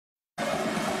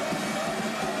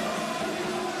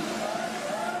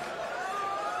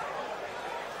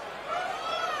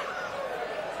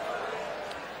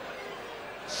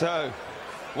So,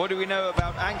 what do we know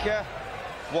about Anke?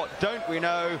 What don't we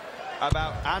know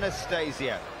about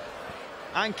Anastasia?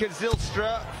 Anke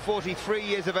Zijlstra, 43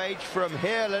 years of age, from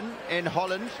Heerlen in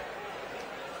Holland,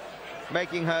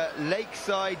 making her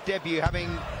Lakeside debut,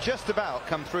 having just about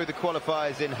come through the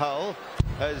qualifiers in Hull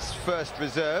as first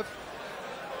reserve.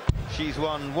 She's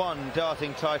won one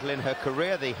darting title in her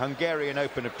career, the Hungarian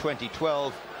Open of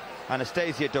 2012.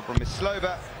 Anastasia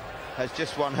Dobromyslova has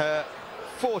just won her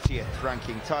 40th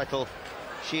ranking title.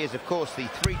 She is, of course, the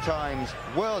 3 times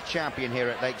world champion here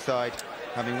at Lakeside,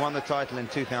 having won the title in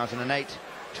 2008,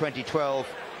 2012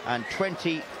 and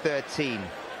 2013.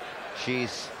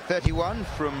 She's 31,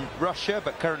 from Russia,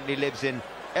 but currently lives in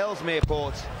Ellesmere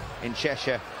Port in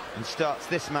Cheshire, and starts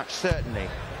this match certainly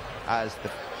as the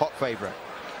hot favourite.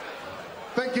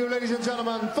 Thank you, ladies and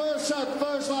gentlemen. First set,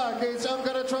 first leg. It's I'm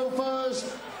going to throw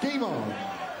first. Game on.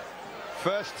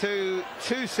 First two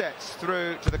sets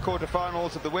through to the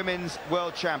quarterfinals of the Women's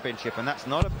World Championship, and that's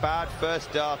not a bad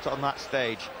first dart on that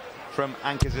stage from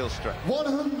Anke Zijlstra.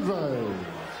 100.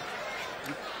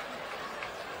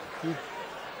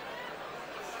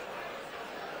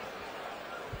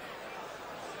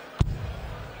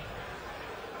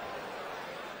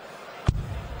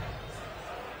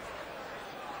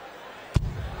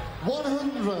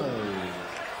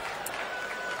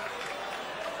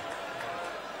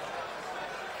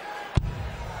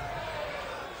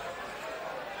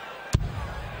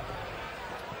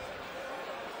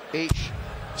 Each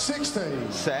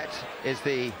 60 set is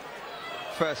the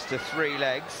first to 3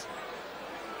 legs,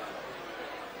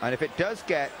 and if it does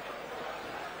get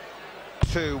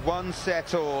to 1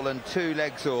 set all and 2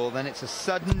 legs all, then it's a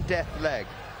sudden death leg.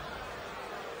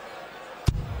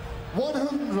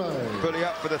 100. Fully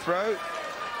up for the throw,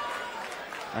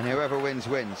 and whoever wins,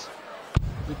 wins.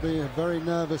 It'd be a very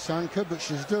nervous Anke, but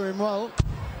she's doing well.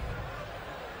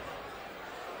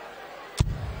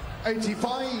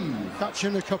 85.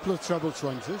 Catching a couple of treble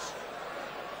 20s.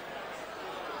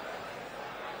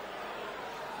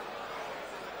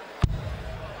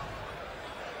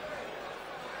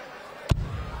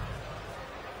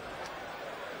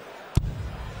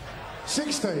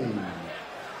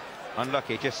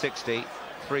 Unlucky, just 60.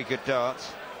 3 good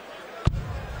darts.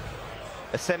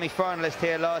 A semi-finalist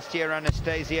here last year,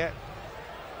 Anastasia.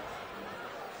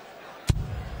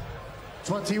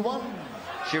 21.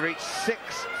 She reached 6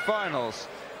 finals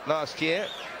last year.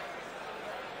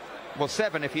 Well,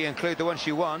 7 if you include the one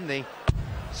she won, the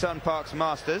Sun Parks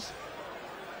Masters.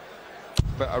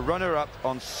 But a runner-up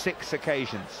on 6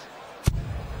 occasions.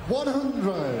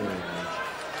 100.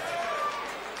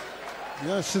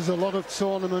 Yes, there's a lot of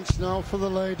tournaments now for the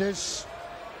ladies.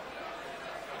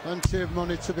 Plenty of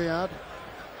money to be had.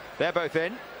 They're both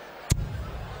in.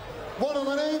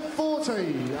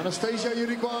 140. Anastasia, you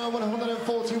require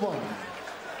 141.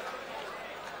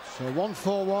 So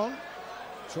 141,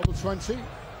 treble 20, and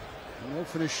we'll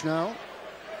finish now.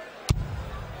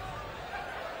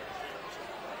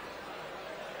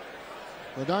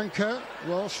 But Anke,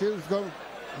 well, she's got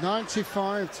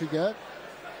 95 to get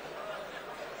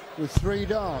with 3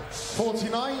 darts.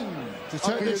 49. To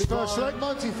take this first leg.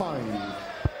 95.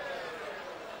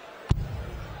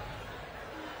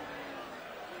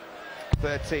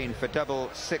 $13 for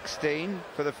double 16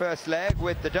 for the first leg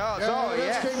with the darts. Yeah, oh,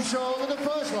 yes. Game show with the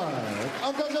first leg.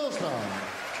 Anke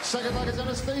Zijlstra. Second leg is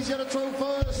Anastasia to throw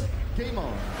first. Game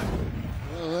on.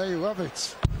 Well, there you have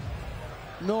it.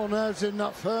 No nerves in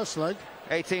that first leg.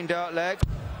 18 dart leg.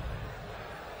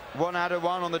 1 out of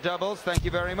 1 on the doubles. Thank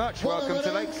you very much. Welcome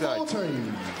to Lakeside.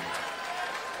 14.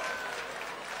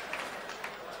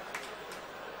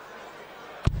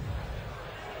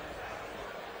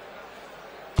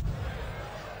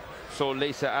 Saw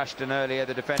Lisa Ashton earlier,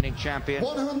 the defending champion,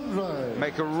 100.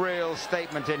 make a real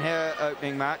statement in her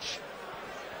opening match.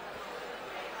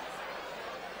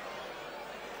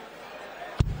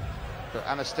 But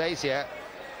Anastasia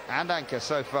and Anke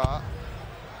so far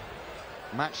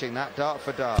matching that dart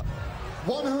for dart.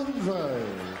 100.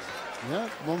 Yeah,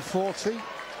 140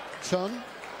 ton.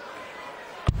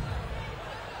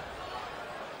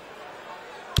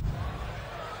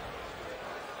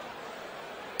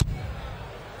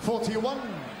 41.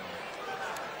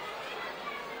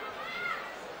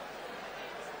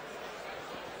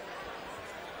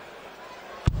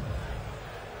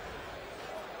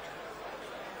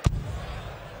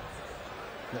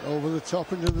 Get over the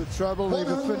top into the treble, leave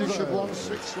a finish of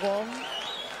 161.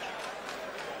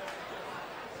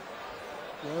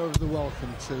 Where's the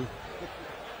welcome to?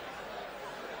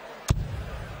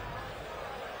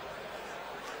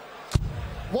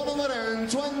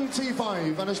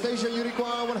 $125. Anastasia, you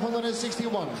require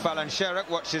 161. Fallon Sherrock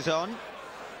watches on.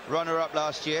 runner-up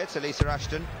last year to Lisa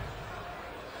Ashton.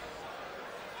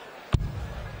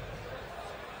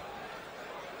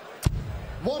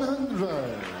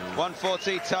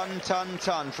 .140,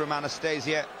 ton from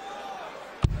Anastasia.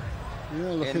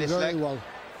 Yeah, looking very leg. well.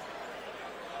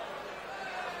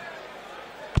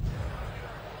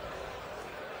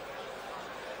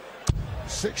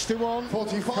 .61,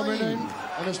 45. coming in.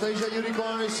 Anastasia, you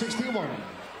require 61.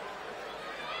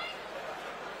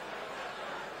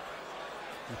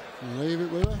 Leave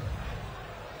it with her.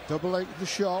 Double 8 the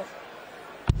shot.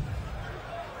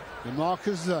 The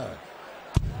marker's there.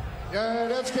 Yeah,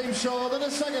 that's game short in the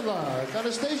second leg.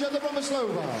 Anastasia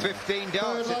Dobromyslova. 15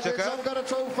 darts it took her. I'm going to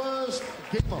throw first.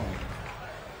 Game on.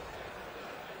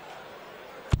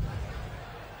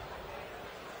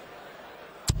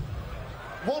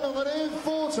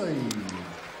 .140.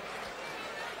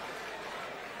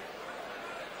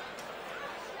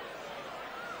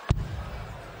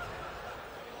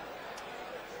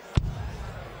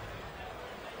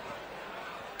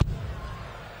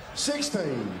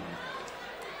 .16.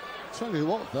 Tell you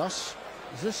what, Das,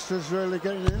 Zijlstra's really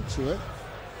getting into it,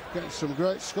 getting some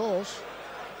great scores.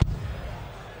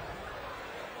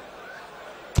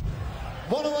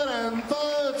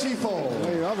 134.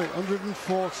 There you have it,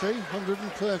 140,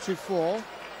 134.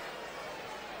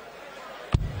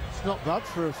 It's not bad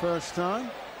for a first time.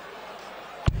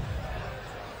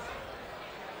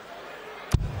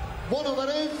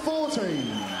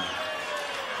 114.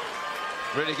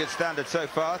 Really good standard so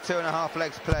far, 2.5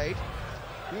 legs played.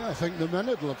 Yeah, I think the men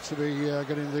would love to be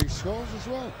getting these scores as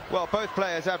well. Well, both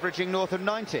players averaging north of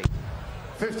 90.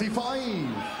 55.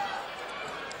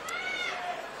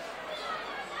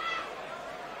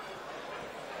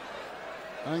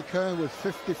 Anka with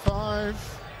 55.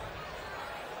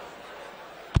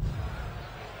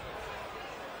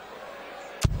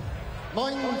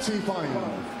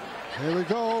 .95. Here we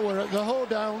go, we're at the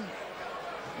hoedown.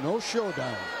 No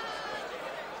showdown.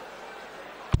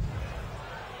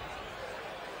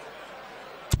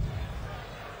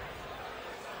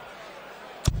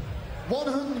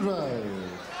 .100.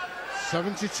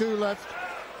 72 left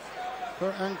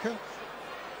for Anka.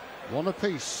 One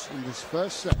apiece in this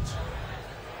first set.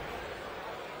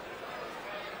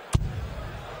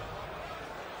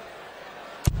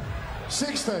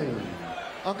 .16.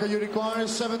 Anka, you require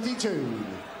 72.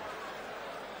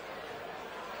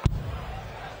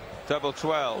 Double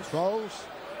 12. 12s.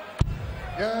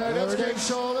 Yeah, that's game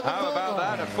short. How about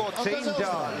that? A 14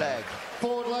 dart leg.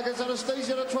 Forward leg is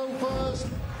Anastasia to throw first.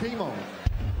 Game on.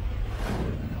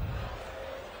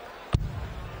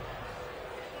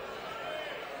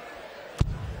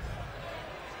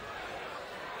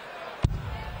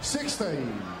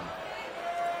 .16.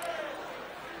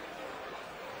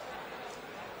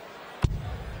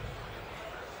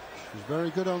 She's very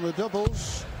good on the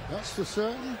doubles, that's for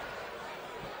certain.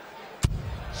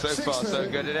 So far, so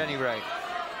good at any rate.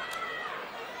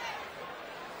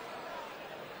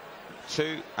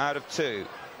 2 out of 2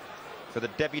 for the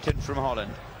debutant from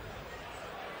Holland.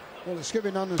 Well, it's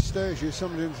giving Anastasia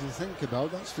something to think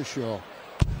about, that's for sure.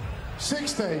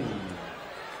 16.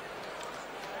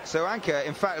 So Anka,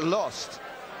 in fact, lost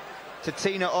to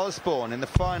Tina Osborne in the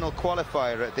final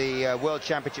qualifier at the World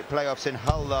Championship playoffs in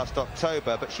Hull last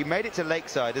October, but she made it to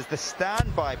Lakeside as the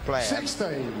standby player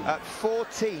 16. at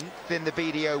 14th in the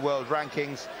BDO World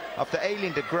Rankings after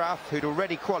Aileen de Graaf, who'd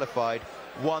already qualified,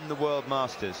 won the World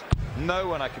Masters. No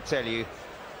one, I can tell you,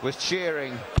 was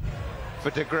cheering for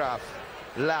de Graaf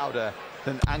louder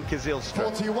than Anka Zijlstra.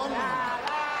 41.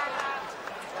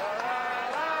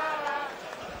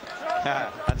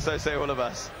 And so say all of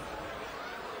us.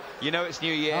 You know it's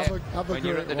New Year have a when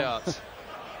you're at the one. darts.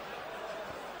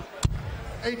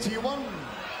 81.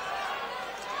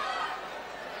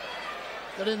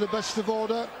 Getting the best of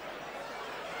order,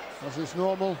 as is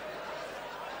normal.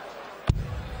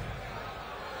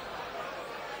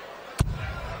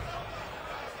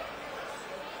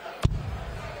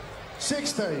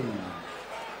 .16.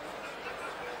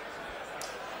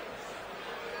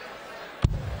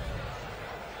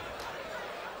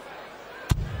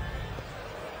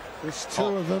 There's two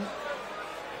of them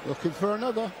looking for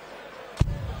another.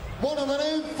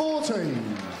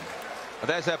 114.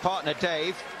 There's her partner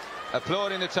Dave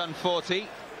applauding the ton 40,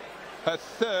 her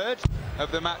third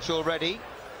of the match already.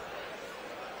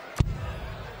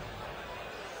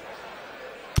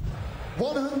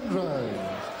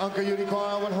 .100. Anka, you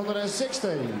require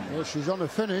 116. Well, she's on a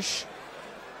finish.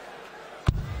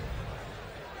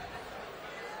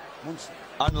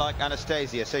 Unlike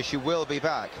Anastasia, so she will be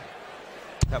back.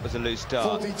 That was a loose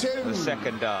dart. 42. The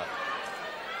second dart.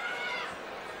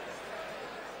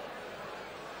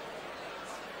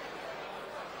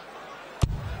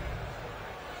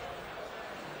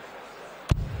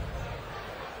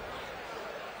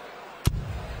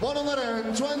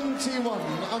 121.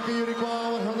 Anka, you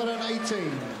require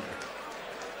 118.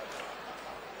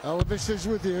 Elvis is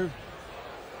with you.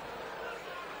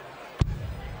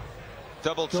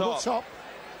 Double top. Top.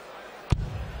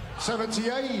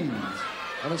 78.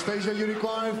 Anastasia, you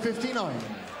require 59.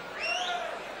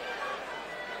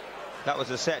 That was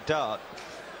a set dart.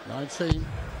 19.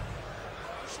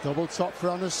 It's double top for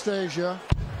Anastasia.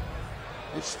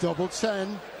 It's double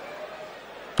 10.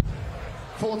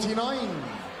 49.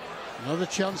 Another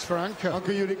chance for Anka.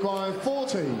 Anka, you require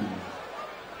 40.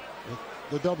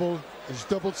 The double is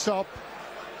double top.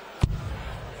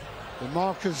 The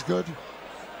marker's good.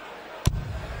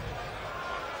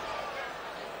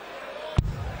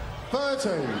 30.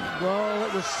 Well,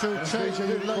 it was too tight. Anastasia,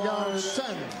 you require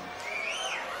 10.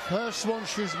 First one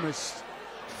she's missed.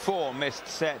 4 missed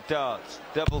set darts.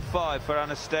 Double 5 for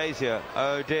Anastasia.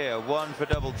 Oh dear, 1 for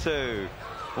double 2.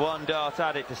 1 dart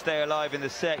at it to stay alive in the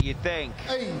set, you'd think.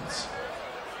 8.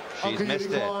 She's Anka, missed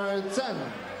you it. require 10.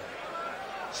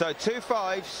 So 2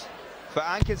 5s for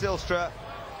Anka Zijlstra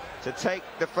to take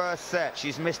the first set.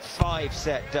 She's missed 5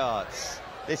 set darts.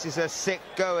 This is a sick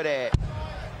go at it.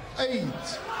 8.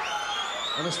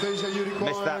 Anastasia, you require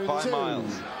Missed that by 2.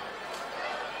 miles.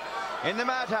 In the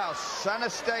madhouse,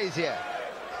 Anastasia.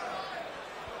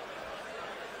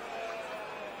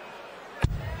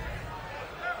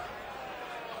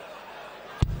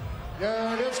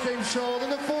 Yeah, this came short in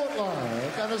the fourth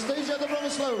leg. Anastasia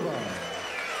Dobromyslova.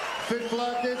 Fifth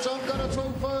leg, it's I'm gonna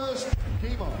throw first.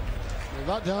 Keep on.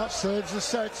 That dart saves the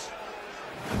set.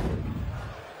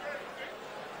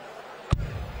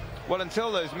 Well,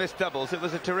 until those missed doubles, it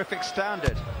was a terrific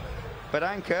standard. But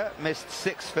Anka missed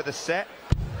 6 for the set.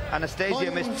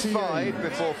 Anastasia missed 5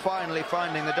 before finally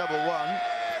finding the double 1.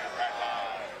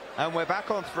 And we're back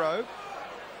on throw.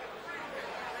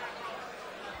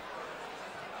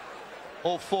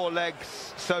 All 4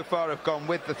 legs so far have gone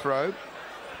with the throw.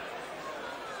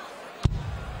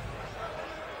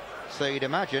 So you'd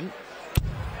imagine,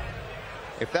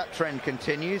 if that trend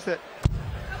continues, that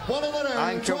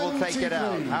Anka will take it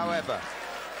out. However,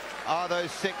 are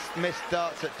those 6 missed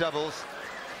darts at doubles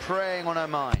preying on her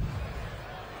mind?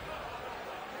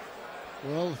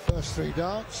 Well, the first 3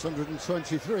 darts,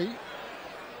 123.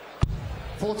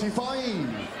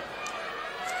 45.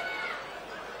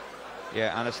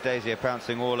 Yeah, Anastasia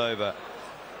pouncing all over.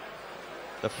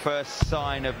 The first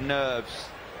sign of nerves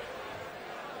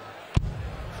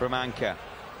from Anka.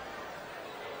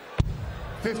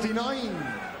 59.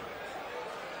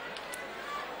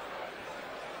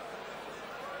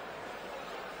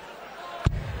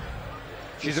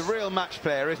 She's a real match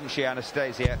player, isn't she,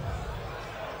 Anastasia?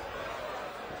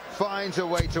 Finds a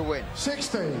way to win.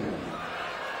 60.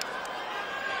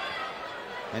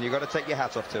 And you've got to take your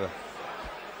hat off to her.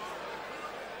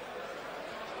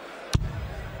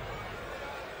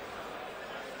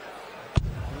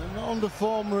 Not on the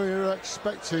form we were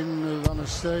expecting of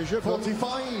Anastasia.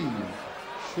 45.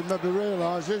 She maybe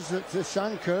realises that this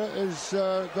Anka has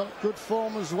got good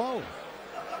form as well.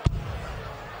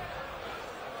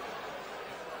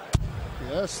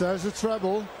 Yes, there's a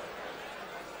treble.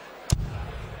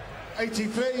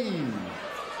 83.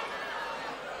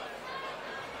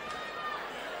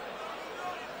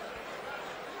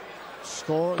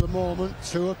 Score at the moment,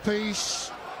 2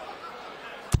 apiece.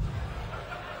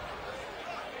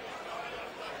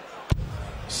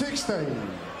 60.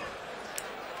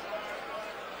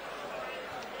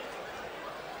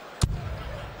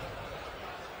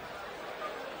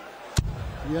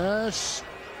 Yes,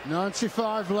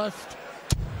 95 left.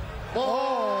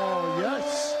 Oh,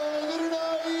 yes.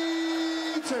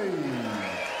 80.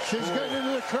 She's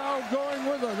getting the crowd going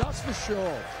with her, that's for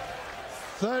sure.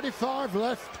 35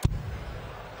 left.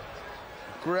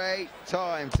 Great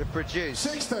time to produce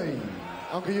 60.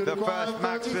 the first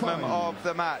maximum of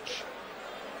the match.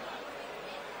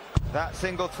 That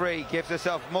single 3 gives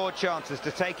herself more chances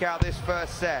to take out this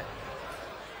first set.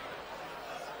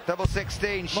 Double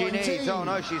 16 she 19. needs. Oh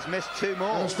no, she's missed 2 more.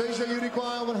 Anastasia, you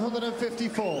require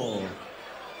 154.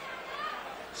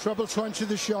 Treble 20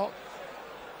 the shot.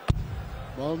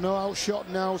 Well, no outshot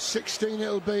now. 16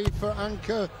 it'll be for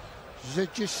Anka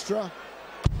Zijlstra.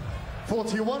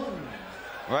 41.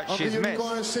 Right, she's you missed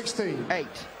require 16. 8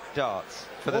 darts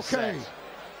for the set.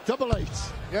 Double 8.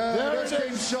 Yeah, there this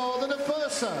came short in the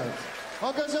first set.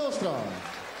 Anka Zijlstra.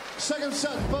 Second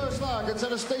set, first leg. It's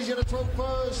Anastasia to throw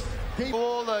first.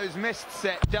 All those missed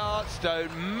set darts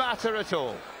don't matter at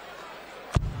all.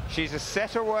 She's a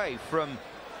set away from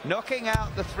knocking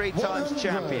out the 3 times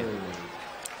champion.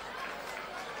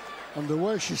 And the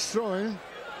way she's throwing,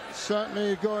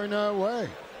 certainly going her way.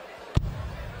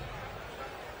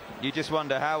 You just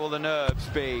wonder how will the nerves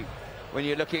be when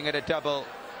you're looking at a double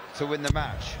to win the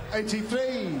match.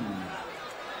 83.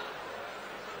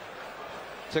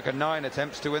 Took her 9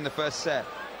 attempts to win the first set.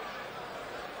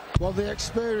 Well, the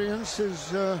experience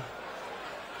is we'll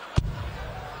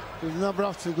never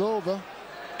have to go over.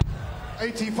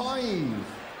 85.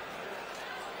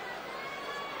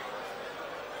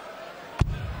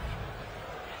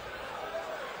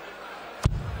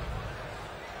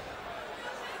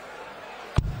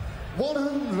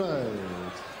 $100.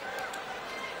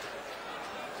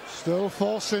 Still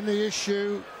forcing the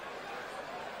issue.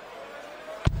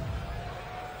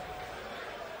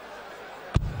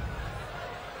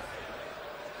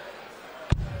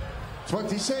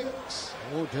 $26.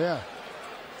 Oh dear.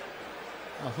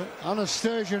 I think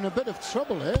Anastasia in a bit of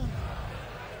trouble here.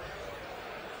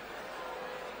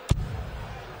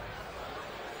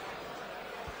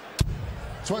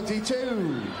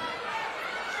 $22.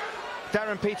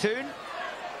 Darren Pitoun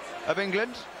of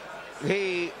England.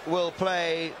 He will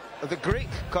play the Greek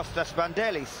Kostas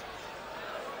Vandelis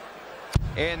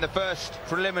in the first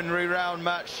preliminary round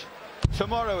match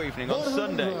tomorrow evening on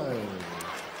Sunday.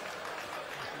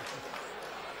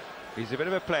 He's a bit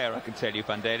of a player, I can tell you,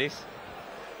 Vandelis.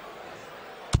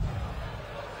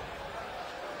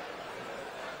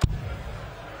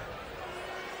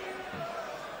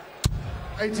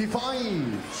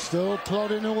 $85. Still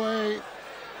plodding away.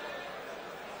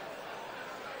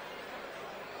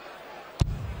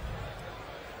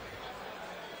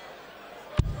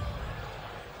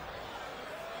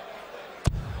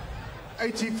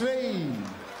 $83.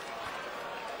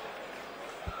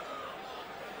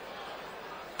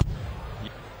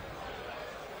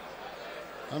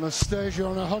 Anastasia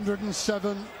on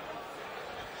 107.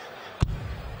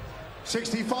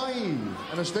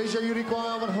 65. Anastasia, you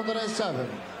require 107.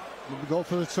 We go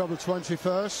for the treble 20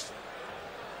 first.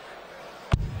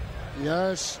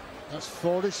 Yes, that's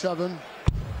 47.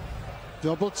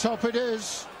 Double top it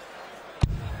is.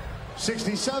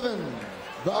 67.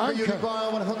 But you Anka,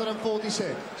 require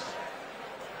 146.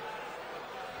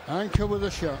 Anka with a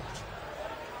shot.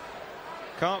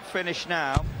 Can't finish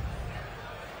now.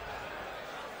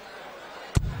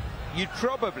 You'd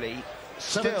probably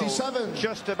still 77.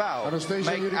 just about Anastasia,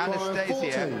 make you require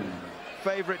Anastasia 40.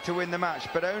 favourite to win the match,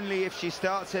 but only if she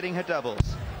starts hitting her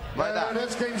doubles. Like that.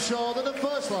 That's game short in the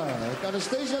first leg.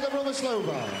 Anastasia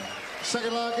Dobromyslova.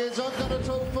 Second leg is on to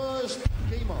throw first.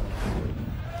 Game on.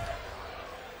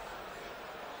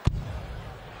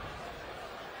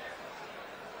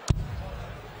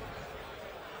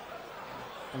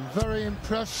 I'm very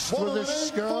impressed with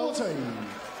this girl. 140.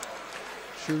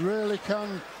 She really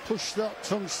can push that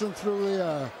tungsten through the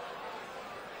air.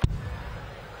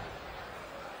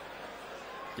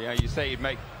 Yeah, you say you'd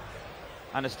make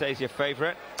Anastasia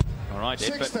favourite. All right,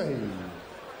 60. but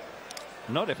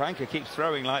not if Anka keeps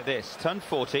throwing like this. Ton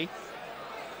 40.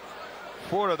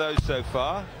 4 of those so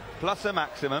far, plus a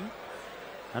maximum.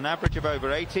 An average of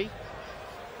over 80.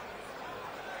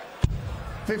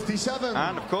 57.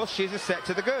 And of course, she's a set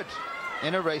to the good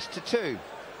in a race to 2.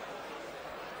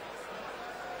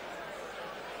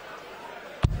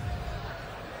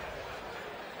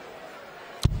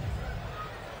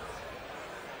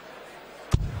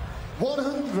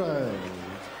 $100.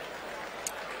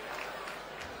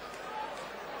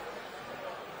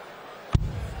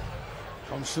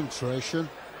 Concentration.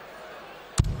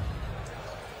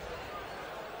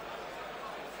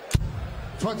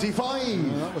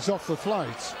 $25. That was off the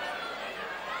flight.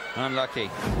 Unlucky.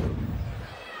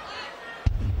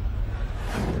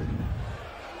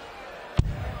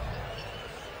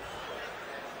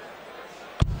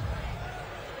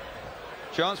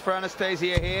 Chance for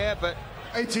Anastasia here, but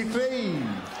 83.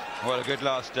 what a good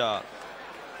last start.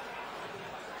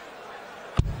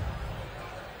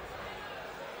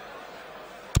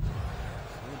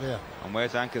 Oh dear. And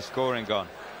where's Anka's scoring gone?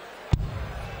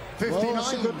 59. Well,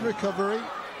 that's a good recovery.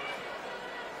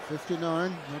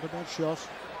 59, not a bad shot.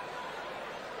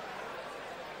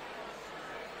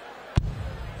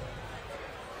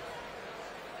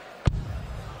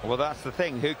 Well, that's the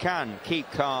thing. Who can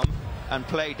keep calm and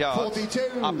play darts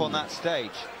 42. up on that stage?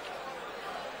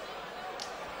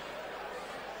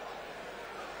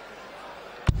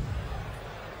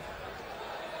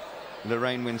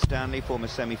 Lorraine Winstanley, former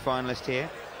semi-finalist here.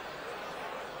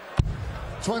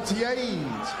 28.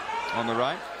 On the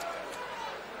right.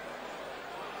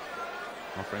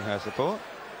 Offering her support.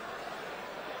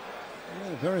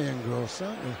 Yeah, very engrossed,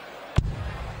 aren't we?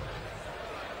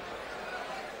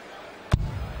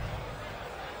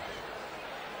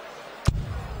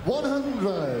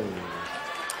 $100.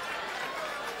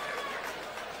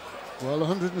 Well,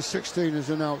 116 is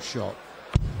an outshot.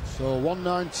 So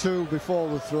 192 before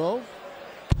the throw.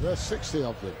 There's 60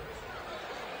 of them.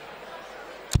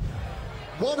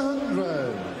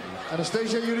 100.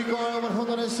 Anastasia, you require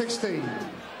 116.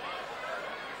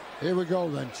 Here we go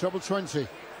then. Treble 20.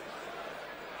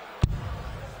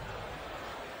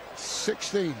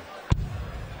 16.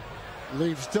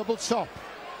 Leaves double top.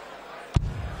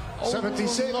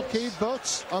 76. Lucky, but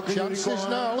Anka, chances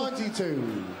now.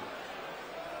 92.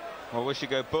 Well, will she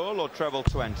go bull or treble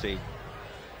 20?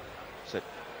 So,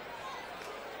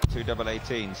 two double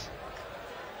 18s.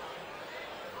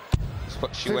 That's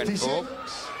what she 56. went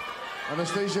for.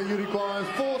 Anastasia, you require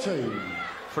 40.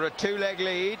 For a two-leg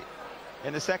lead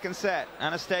in the second set.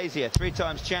 Anastasia, 3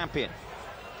 times champion.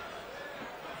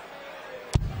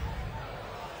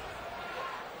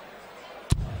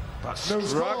 But No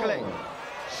struggling. score.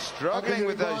 Struggling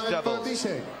with those doubles.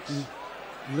 36.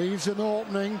 Leaves an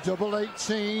opening, double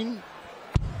 18.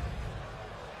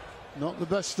 Not the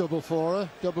best double for her,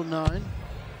 double 9.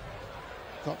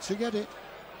 Got to get it.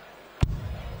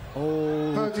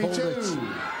 Oh, 32.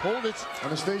 Pulled it.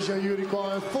 Anastasia, you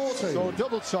require 40. So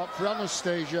double top for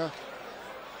Anastasia.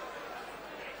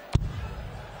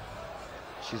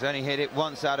 She's only hit it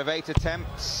once out of 8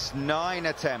 attempts, 9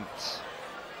 attempts.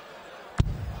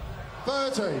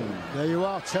 30. There you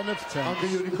are, 10 of 10.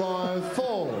 Anka, you require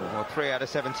 4. Well, 3 out of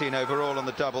 17 overall on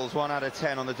the doubles, 1 out of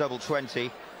 10 on the double 20.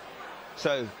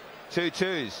 So, 2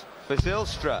 twos for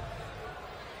Zijlstra.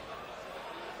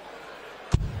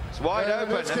 It's wide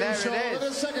open, and there it The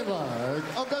is. second leg,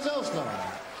 Anka Zijlstra.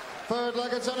 Third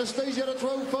leg, it's Anastasia to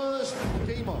throw first.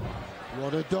 Game on.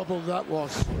 What a double that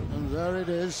was. And there it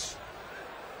is.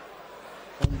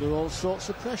 Under all sorts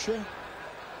of pressure.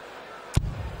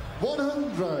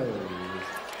 100.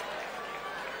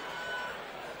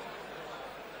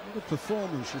 What a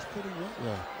performance she's putting up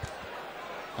there.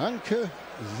 Anka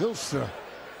Zijlstra.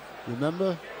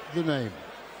 Remember the name.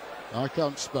 I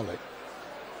can't spell it.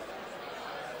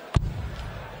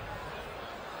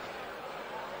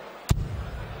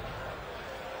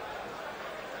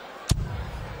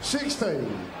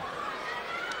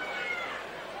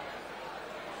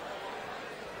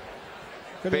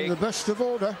 Getting the best of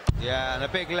order. Yeah, and a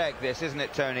big leg this, isn't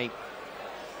it, Tony?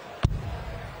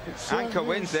 Anka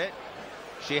wins it.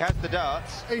 She has the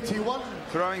darts. 81.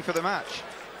 Throwing for the match.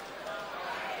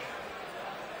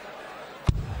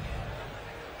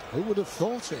 Who would have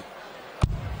thought it?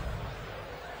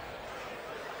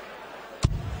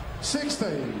 60.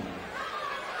 This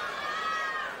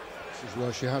is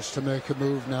where she has to make a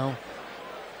move now.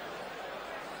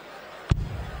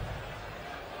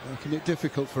 Making it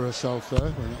difficult for herself there.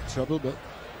 Well, not trouble, but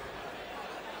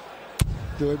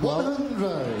doing well.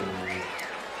 100.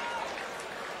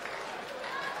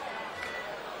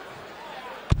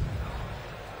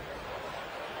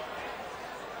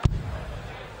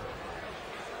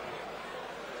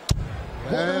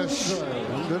 Yes,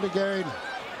 100 again.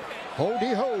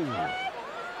 Holy ho!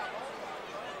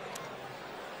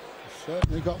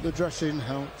 Certainly got the dressing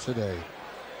out today.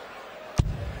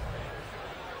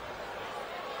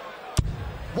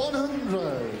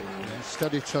 100.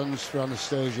 Steady tons for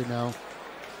Anastasia now.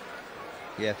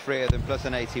 Yeah, 3 of them plus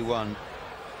an 81.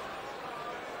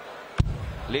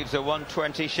 Leaves a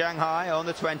 120 Shanghai on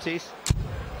the 20s.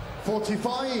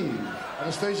 45.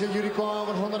 Anastasia, you require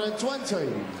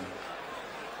 120.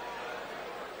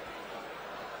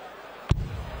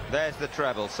 There's the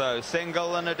treble, so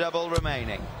single and a double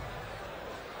remaining.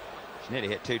 She nearly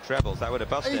hit 2 trebles, that would have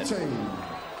busted. 80.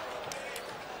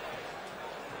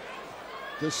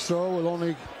 This throw will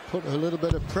only put a little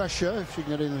bit of pressure if she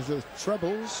can get into the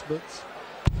trebles, but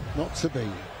not to be.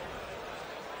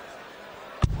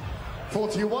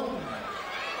 41.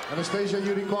 Anastasia,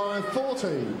 you require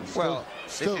 40. Well,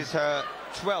 this is her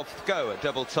 12th go at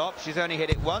double top. She's only hit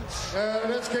it once.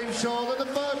 Let's game short in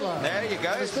the third leg. There you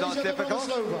go, it's not difficult.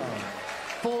 Dobromyslova.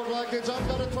 Fourth leg, it's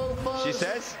Anka to throw first. She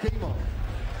says. Game on.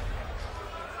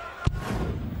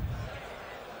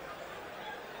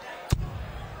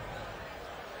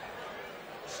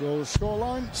 So the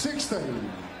scoreline 60.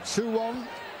 2-1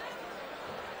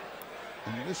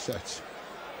 in this set.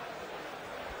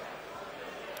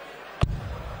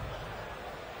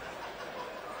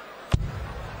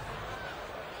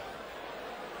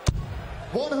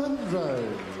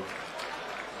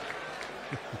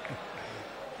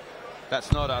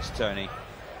 That's not us, Tony.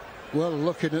 Well,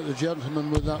 looking at the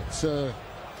gentleman with that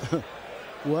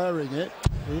wearing it,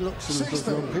 he looks a little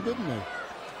 60. grumpy, didn't he?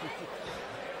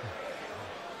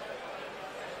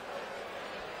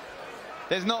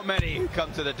 There's not many who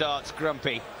come to the darts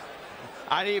grumpy,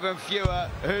 and even fewer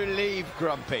who leave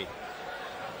grumpy.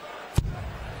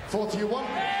 41.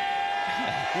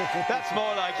 That's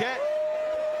more like it.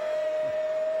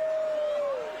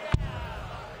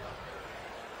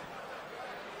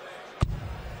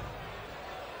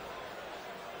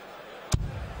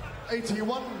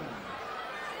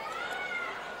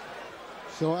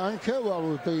 So Anchor, while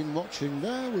we've been watching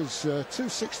there, was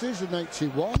 260s and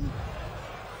 81.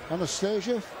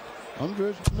 Anastasia,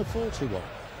 141.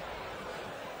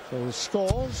 So the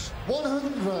scores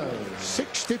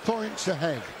 160 points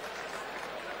ahead.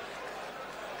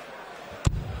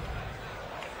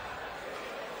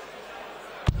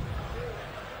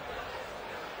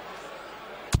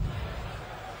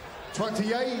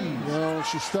 Well,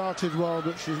 she started well,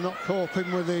 but she's not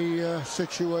coping with the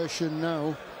situation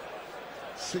now.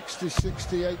 60,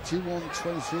 60, 81,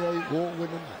 28, won't win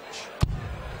a match.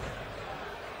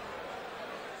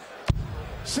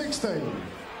 60.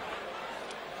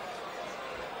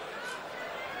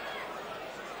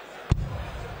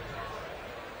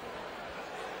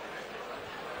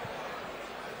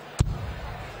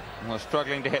 Well,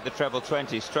 struggling to hit the treble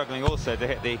 20, struggling also to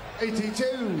hit the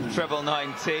 82. treble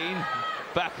 19.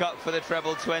 Back up for the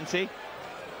treble 20.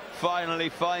 Finally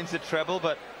finds the treble,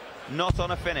 but not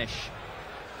on a finish.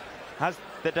 Has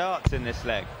the darts in this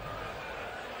leg.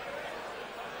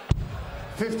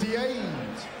 58.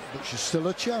 But she's still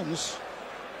a chance.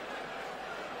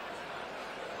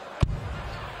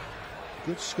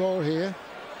 Good score here.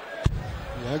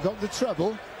 Yeah, got the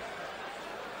treble.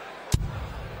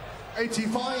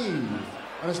 85.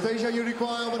 Anastasia, you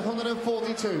require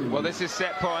 142. Well, this is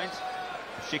set point.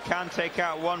 She can take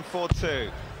out 142.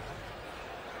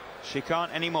 She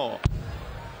can't anymore.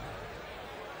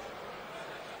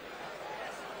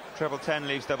 Treble 10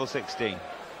 leaves double 16.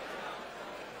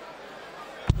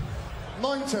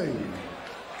 90.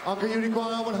 Anchor, you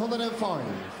require 105.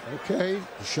 Okay,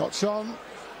 the shot's on.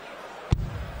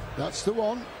 That's the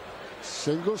one.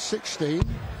 Single 16.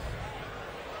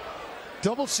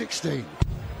 Double 16.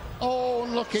 Oh,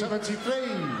 unlucky. 73.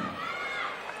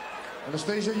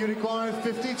 Anastasia, you require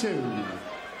 52.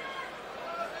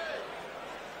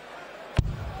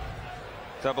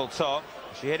 Double top.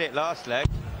 She hit it last leg,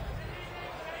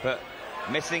 but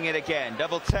missing it again.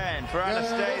 Double 10 for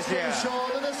Anastasia to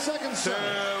win the set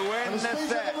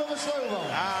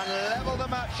and level the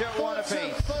match at one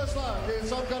apiece. First leg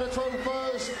is I've got to throw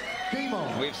first.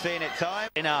 We've seen it time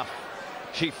enough.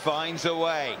 She finds a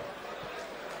way.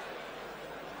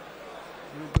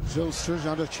 But Zijlstra's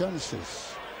had her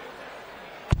chances.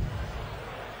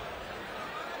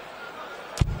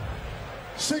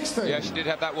 60. Yeah, she did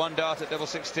have that one dart at double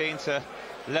 16 to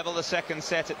level the second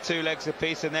set at 2 legs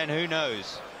apiece, and then who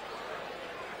knows.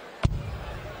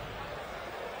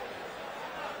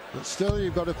 But still,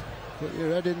 you've got to put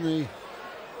your head in the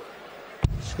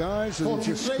skies and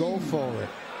just go for it.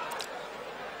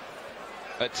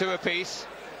 At 2 apiece,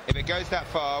 if it goes that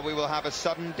far, we will have a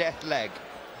sudden death leg.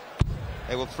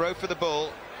 They will throw for the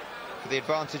bull for the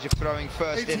advantage of throwing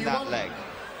first 81. In that leg.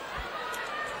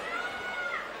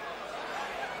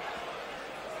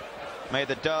 May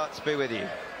the darts be with you.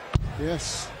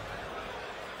 Yes.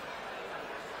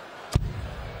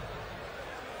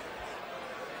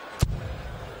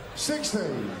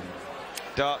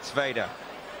 Darts Vader.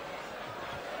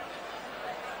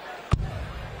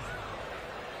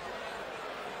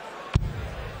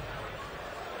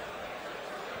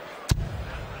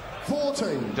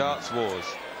 Darts Wars.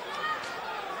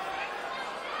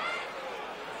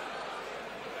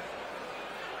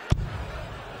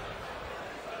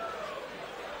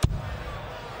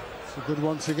 It's a good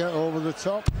one to get over the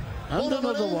top. And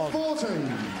another one.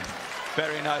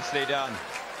 Very nicely done.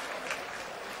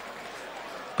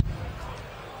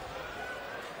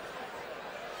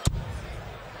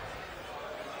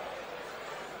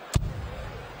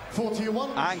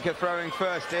 Anchor throwing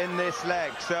first in this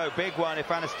leg, so big one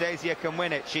if Anastasia can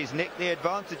win it. She's nicked the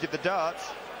advantage of the darts.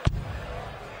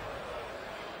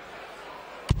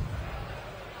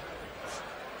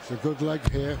 It's a good leg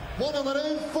here.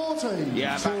 140.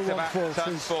 Yeah, back-to-back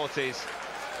tons 40s.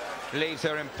 Leaves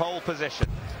her in pole position.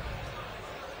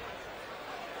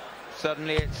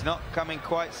 Suddenly it's not coming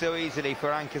quite so easily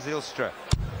for Anchor Zijlstra.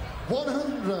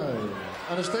 100.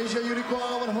 Anastasia, you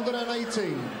require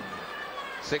 118.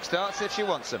 6 darts if she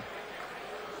wants them.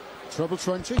 Treble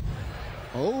 20.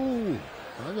 Oh,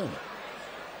 hang on.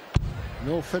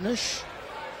 No finish.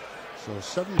 So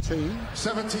 17.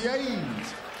 78.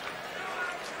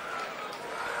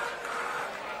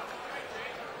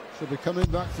 She'll be coming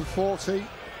back for 40.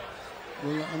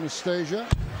 Will Anastasia.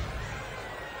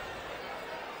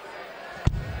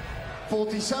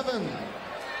 47.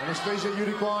 Anastasia, you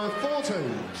require 40.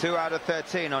 2 out of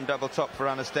 13 on double top for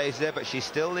Anastasia, but she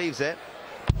still leaves it.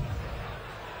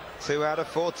 2 out of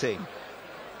 14.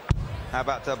 How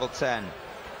about double 10?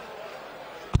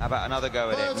 How about another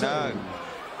go at it? No.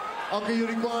 Okay, you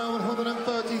require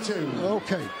 132.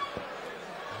 Okay.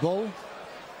 Bull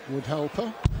would help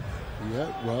her.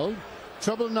 Yeah, well.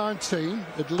 Treble 19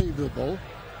 would leave the bull.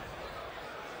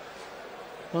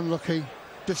 Unlucky.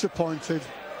 Disappointed.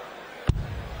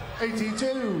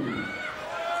 82.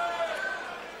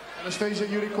 Anastasia,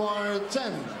 you require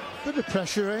 10. Bit of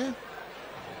pressure here.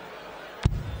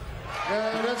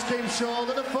 Yeah, that's came short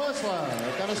in the first leg.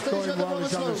 Anastasia, Going well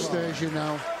is Anastasia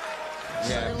now.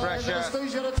 Yeah, pressure.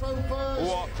 Anastasia to throw first.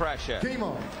 What pressure? Game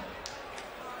on.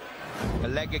 A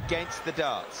leg against the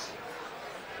darts.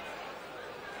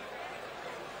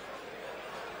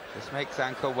 This makes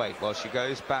Anka wait while she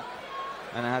goes back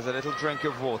and has a little drink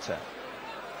of water.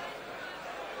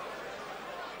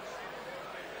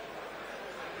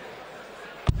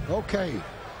 Okay,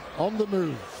 on the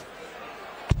move.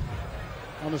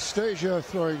 Anastasia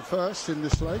throwing first in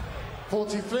this leg.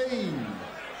 43.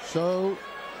 So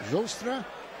Zijlstra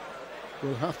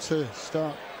will have to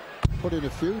start putting a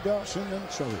few darts in them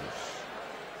toes.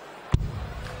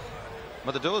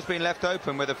 Well, the door's been left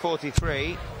open with a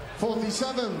 43.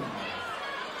 47.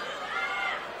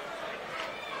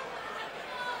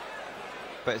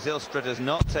 But Zijlstra does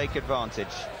not take advantage.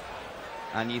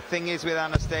 And the thing is with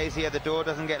Anastasia, the door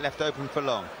doesn't get left open for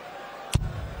long.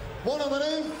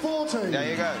 140.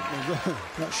 There you go.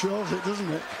 That shows it,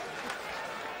 doesn't it?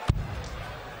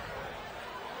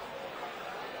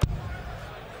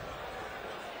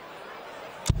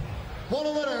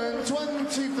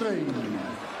 $123.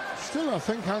 Still, I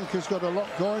think Anka's got a lot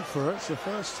going for her. It's the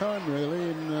first time,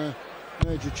 really, in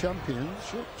major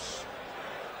championships.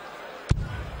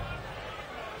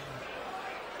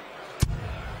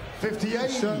 58.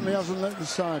 He certainly hasn't let the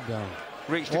side down.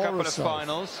 Reached a Or couple of herself.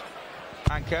 finals.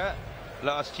 Anka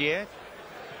last year.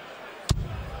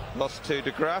 Lost to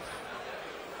De Graaf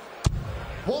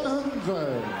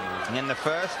 100. in the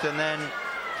first, and then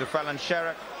to Fallon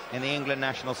Sherrock in the England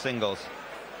national singles.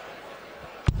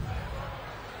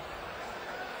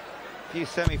 A few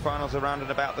semi-finals around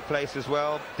and about the place as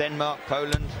well. Denmark,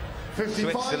 Poland,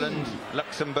 55. Switzerland,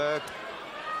 Luxembourg.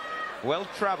 Well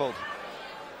travelled.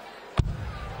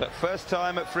 But first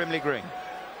time at Frimley Green.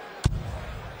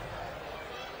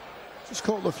 Just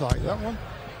caught the flight, that one.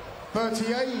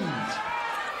 38.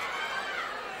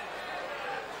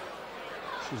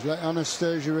 She's let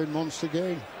Anastasia in once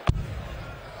again.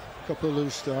 Couple of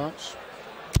loose starts.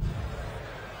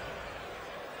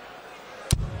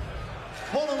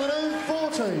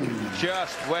 140.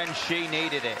 Just when she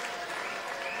needed it.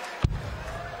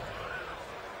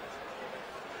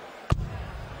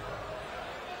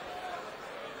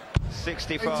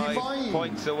 $65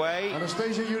 points away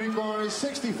Anastasia, you require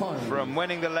 65. from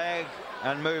winning the leg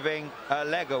and moving a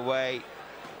leg away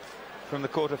from the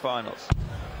quarterfinals.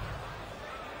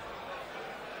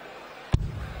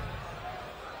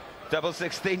 Double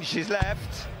 16 she's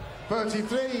left.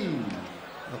 33.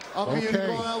 Okay, you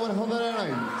require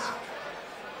 108.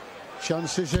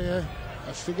 Chances here.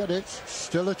 Has to get it.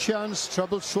 Still a chance.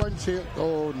 Treble 20.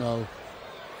 Oh no.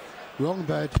 Wrong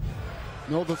bed.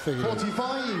 No the feeling.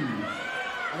 45.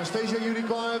 Anastasia, you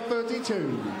require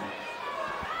 32.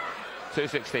 2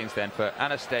 16s then for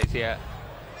Anastasia.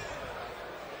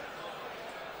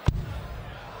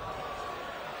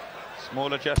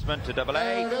 Small adjustment to double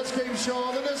A. That's game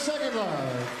short in the second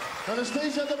leg.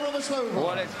 Anastasia Dobromyslova.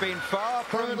 Well, it's been far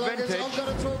from vintage,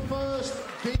 First,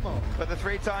 game on. but the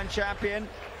three-time champion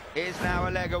is now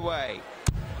a leg away.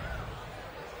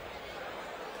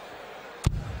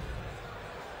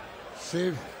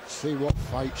 See what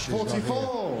fight she's got here.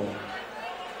 44.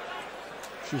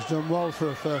 She's done well for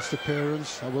her first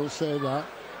appearance, I will say that.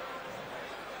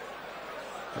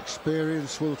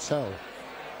 Experience will tell.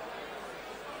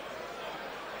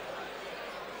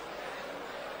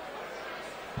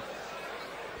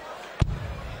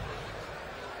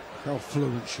 How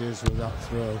fluent she is with that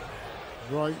throw.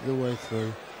 Right the way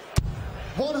through.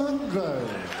 100.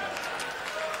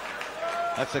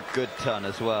 That's a good ton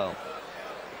as well.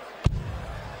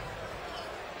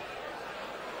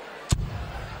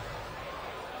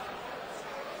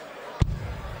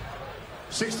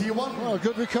 Well,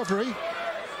 good recovery.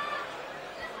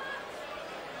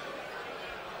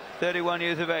 31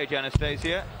 years of age,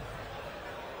 Anastasia.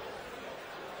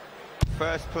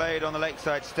 First played on the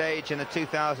Lakeside stage in the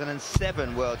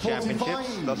 2007 World 45.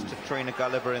 Championships. Lost to Trina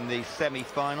Gulliver in the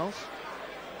semi-finals.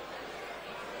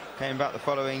 Came back the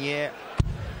following year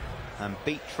and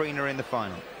beat Trina in the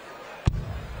final.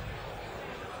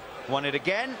 Won it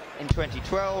again in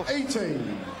 2012.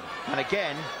 18. And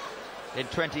again in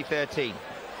 2013.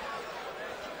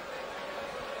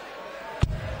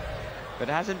 but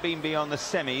hasn't been beyond the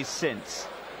semis since.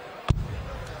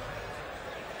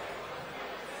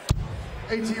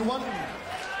 81.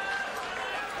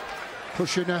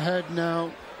 Pushing ahead now.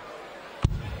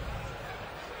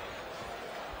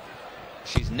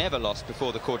 She's never lost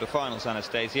before the quarterfinals,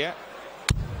 Anastasia.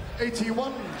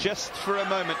 81. Just for a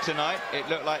moment tonight, it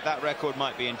looked like that record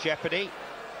might be in jeopardy.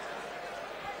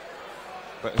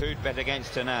 But who'd bet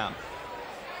against her now?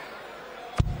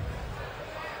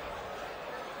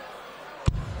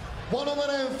 One on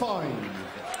the 5.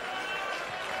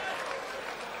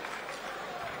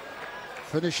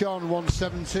 Finish on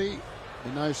 170.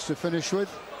 Be nice to finish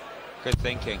with. Good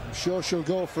thinking. I'm sure she'll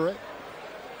go for it.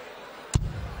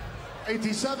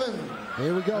 87.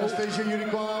 Here we go. Anastasia, you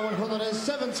require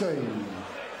 170.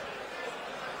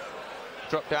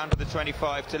 Drop down to the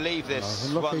 25 to leave this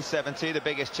 170, the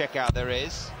biggest checkout there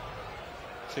is.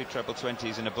 2 treble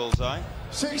 20s and a bullseye.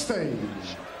 60.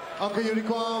 Anke, you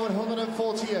require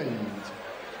 148.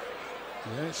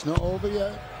 Yeah, it's not over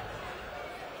yet.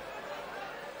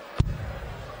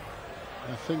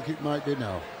 I think it might be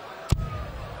now.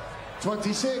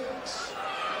 26.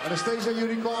 Anastasia, you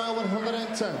require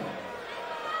 110.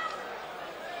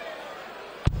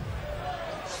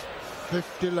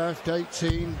 50 left,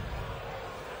 18.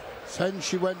 10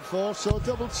 she went for, so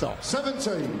double top.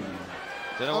 17.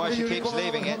 Don't know why she keeps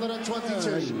leaving it.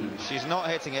 122. She's not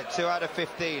hitting it. 2 out of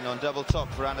 15 on double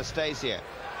top for Anastasia.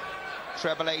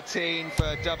 Treble 18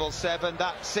 for double 7.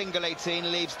 That single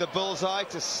 18 leaves the bullseye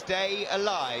to stay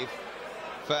alive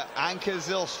for Anke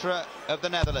Zijlstra of the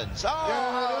Netherlands. Oh,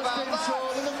 Yeah, how that's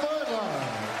about in the third line.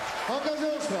 Anke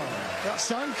Zijlstra.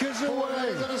 That's Anke's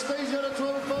away. Anastasia at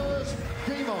 12 first.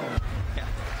 Game on.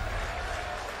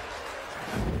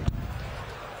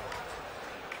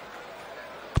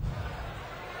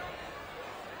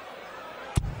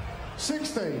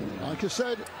 16. Like I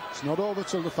said, it's not over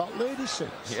till the fat lady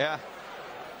sings. Yeah.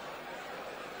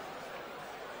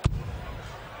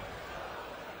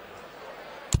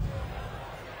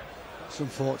 It's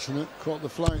unfortunate. Caught the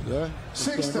flank there.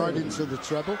 16. Right into the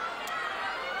treble.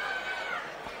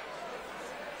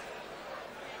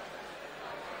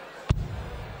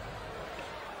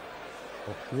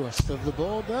 The rest of the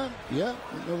board there. Yeah,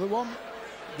 another one.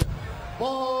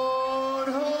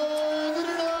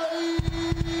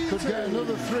 180. Could get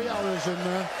another 3 hours in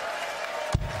there.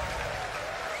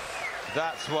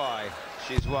 That's why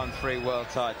she's won 3 world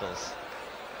titles.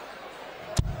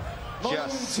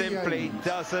 Just simply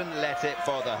doesn't let it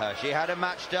bother her. She had a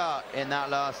match start in that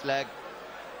last leg.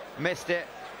 Missed it.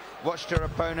 Watched her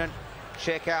opponent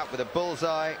check out with a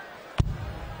bullseye.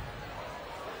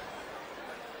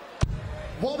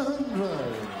 100.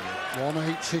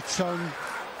 180 ton.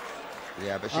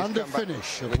 Yeah, but she's And a come back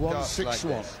finish of with darts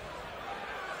 161. like this.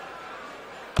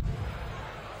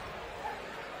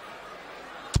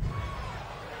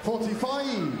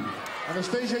 45.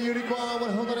 Anastasia, you require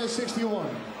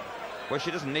 161. Well,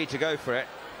 she doesn't need to go for it.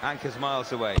 Anke's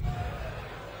miles away.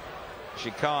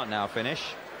 She can't now finish.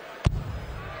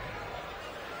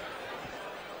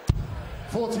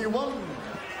 41.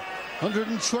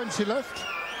 120 left.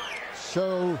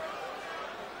 So,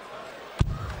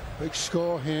 big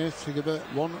score here to give it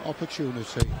one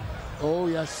opportunity. Oh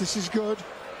yes, this is good.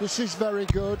 This is very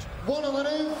good.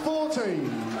 140.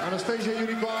 Anastasia, you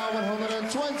require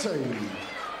 120.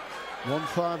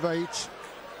 158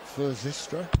 for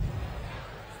Zijlstra.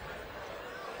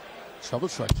 Double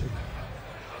 20.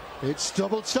 It's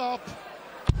double top.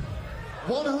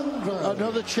 100.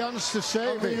 Another chance to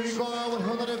save Okay, you it require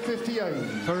 158.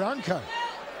 for Anke.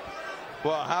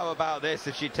 Well, how about this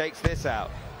if she takes this out?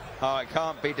 Oh, it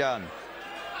can't be done.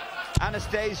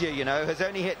 Anastasia, you know, has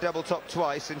only hit double top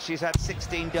twice and she's had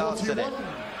 16 darts in it.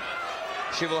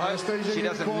 She will hope Anastasia, she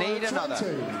doesn't need another.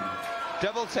 20.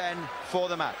 Double 10 for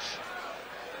the match.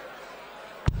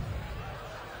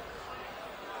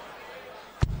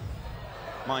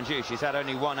 Mind you, she's had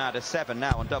only 1 out of 7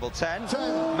 now on double 10.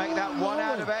 10. Make that 1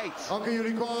 out of 8. Okay, you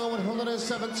require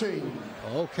 117.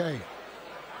 Okay.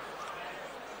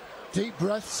 Deep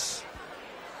breaths.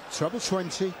 Treble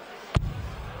 20.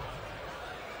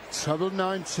 Treble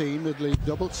 19 would leave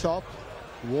double top.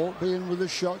 Won't be in with a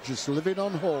shot, just living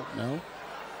on hope now.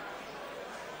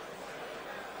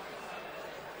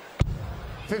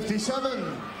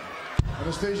 57.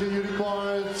 Anastasia, you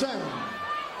require 10.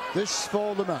 This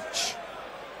for the match.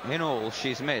 In all,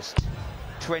 she's missed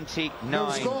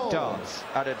 29 darts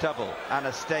at a double.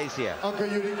 Anastasia.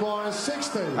 Okay, you require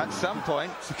 60. At some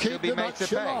point, To she'll keep be the made to match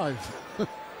pay. alive.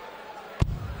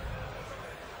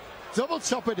 Double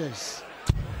top it is.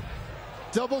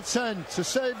 Double 10 to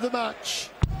save the match.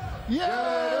 Yeah,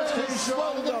 Yes! that's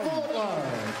Well the done. fourth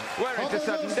line. We're into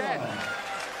sudden death.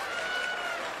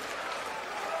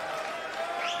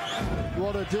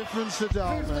 What a difference a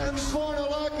doubt Fifth and makes.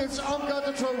 final act, it's Anka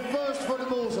to throw first for the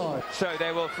bullseye. So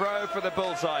they will throw for the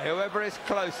bullseye. Whoever is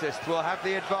closest will have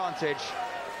the advantage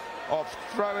of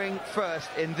throwing first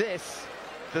in this,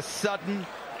 the sudden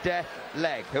death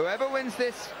leg. Whoever wins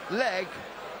this leg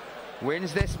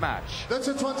wins this match. That's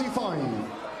a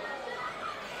 25.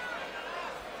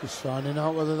 Just finding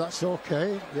out whether that's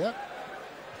okay. Yep.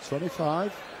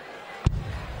 25.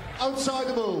 Outside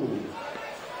the bull.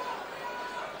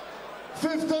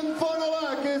 Fifth and final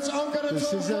act, it's Anka to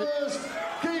throw first.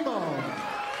 Game on.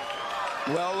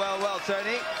 Well,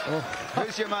 Tony. Oh.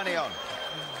 Who's your money on?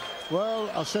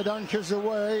 Well, I said Anka's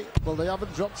away. Well, they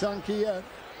haven't dropped Anka yet.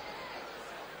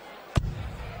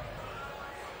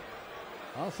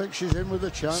 I think she's in with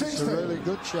a chance, 60. a really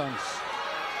good chance.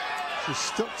 She's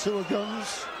stuck to her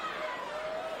guns.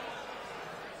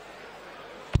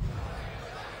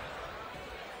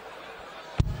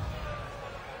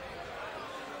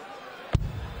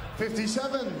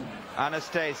 $57.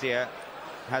 Anastasia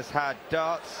has had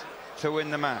darts to win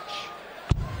the match.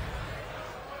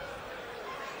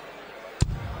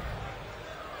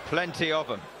 Plenty of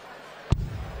them.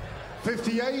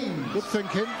 58. Good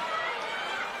thinking.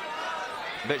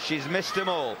 But she's missed them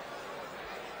all.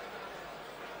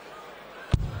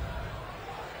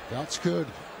 That's good.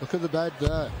 Look at the bed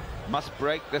there. Must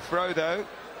break the throw, though,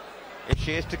 if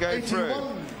she is to go 81.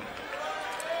 through.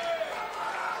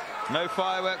 No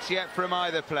fireworks yet from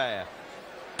either player.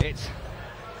 It's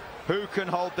who can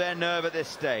hold their nerve at this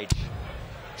stage.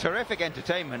 Terrific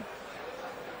entertainment.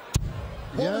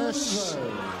 Yes.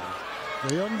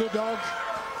 The underdog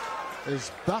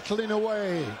is battling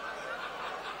away.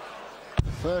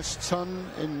 The first ton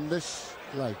in this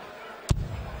leg.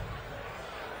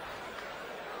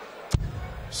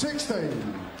 60.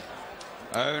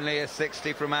 Only a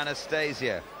 60 from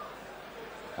Anastasia.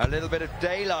 A little bit of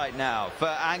daylight now for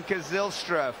Anke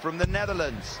Zijlstra from the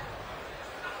Netherlands.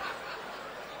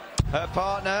 Her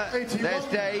partner, 81. there's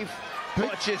Dave,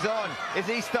 watches on. Is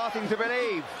he starting to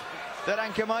believe that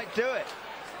Anke might do it?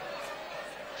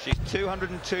 She's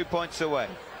 202 points away.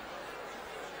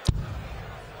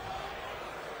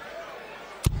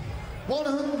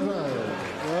 100.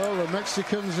 Well, the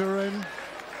Mexicans are in.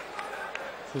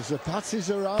 Because the Patties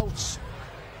are out.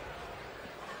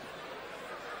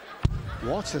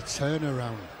 What a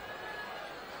turnaround.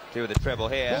 Do the treble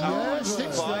here. Yes,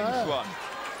 it's finds there. one.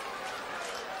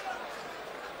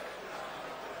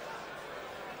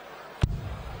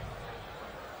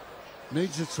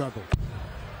 Needs a treble.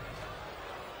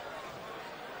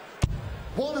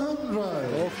 100.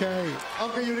 Okay.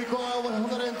 Anke, you require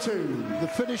 102. The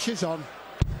finish is on.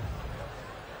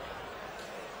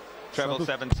 Treble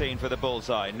 17 for the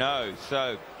bullseye. No,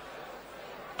 so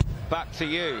back to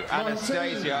you,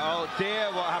 Anastasia. Oh dear,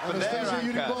 what happened there, Anastasia,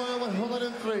 you Anke? require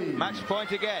 103. Match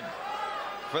point again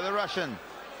for the Russian.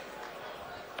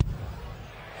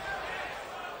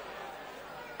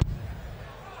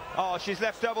 Oh, she's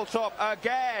left double top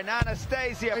again.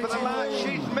 Anastasia for the match.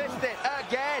 She's missed it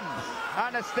again.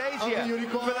 Anastasia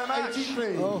for the match.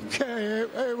 83. Okay,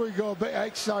 here we go. A bit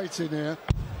exciting here.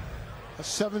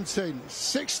 17.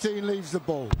 16 leaves the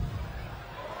ball.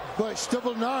 But it's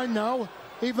double 9 now.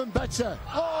 Even better.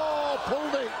 Oh,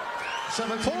 pulled it.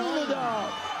 79. Pulled it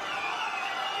out.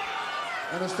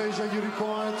 Anastasia, you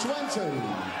require 20.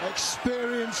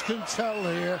 Experience can tell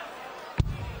here.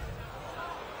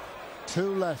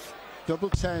 2 left. Double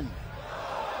 10.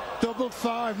 Double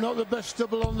 5. Not the best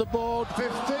double on the board.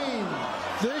 15.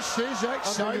 This is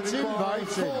exciting, biting.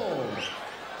 4.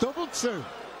 Double 2.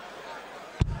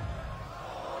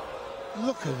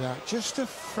 Look at that. Just a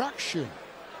fraction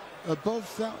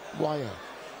above that wire.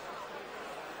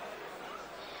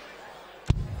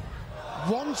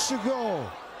 1 to go.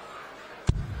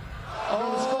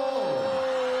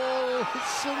 Oh,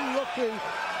 it's unlucky.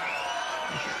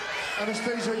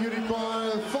 Anastasia, you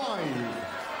require 5.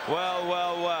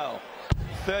 Well.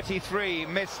 33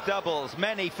 missed doubles.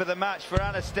 Many for the match for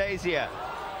Anastasia.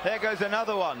 There goes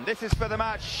another one. This is for the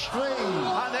match. 3.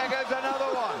 And there goes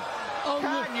another one. Oh,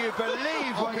 Can you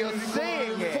believe what you're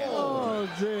seeing here? Oh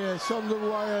dear, it's on the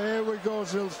wire. Here we go,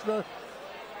 Zijlstra.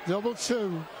 Double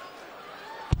 2.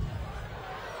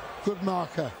 Good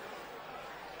marker.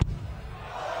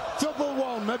 Double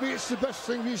 1. Maybe it's the best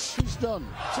thing she's done.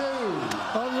 2.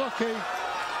 Unlucky.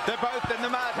 They're both in the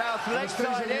madhouse.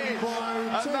 Lakeside is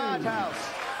a madhouse.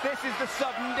 This is the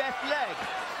sudden death leg.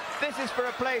 This is for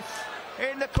a place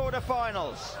in the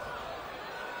quarterfinals.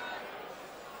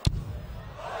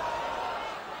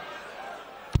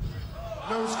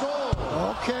 no score.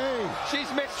 Okay.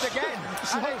 She's missed again,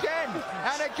 and again,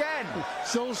 and again.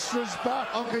 Zijlstra's back.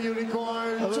 Anke, you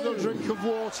require A little 2. drink of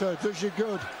water does you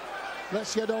good.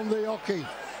 Let's get on the hockey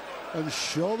and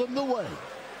show them the way.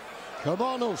 Come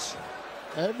on, us.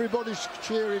 Everybody's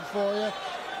cheering for you,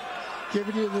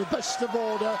 giving you the best of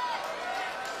order.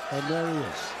 And there he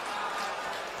is.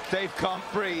 Dave can't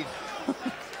breathe.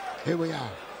 Here we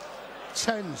are.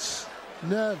 Tense,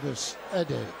 nervous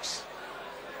headaches.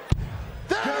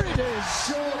 There it is.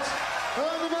 Short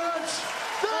of the match.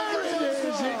 There it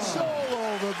is. It's all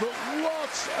over. But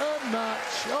what a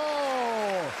match.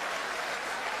 Oh.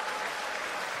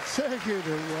 Take it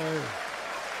away.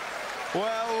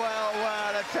 Well, well,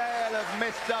 well, a tale of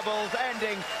missed doubles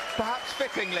ending, perhaps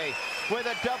fittingly, with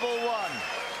a double one.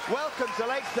 Welcome to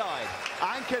Lakeside,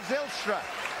 Anke Zijlstra.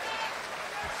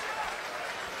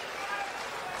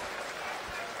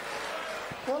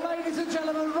 Well, ladies and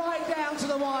gentlemen, right down to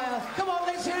the wire. Come on,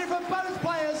 let's hear it from both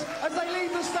players as they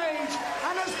leave the stage.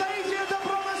 Anastasia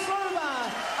Dobromyslova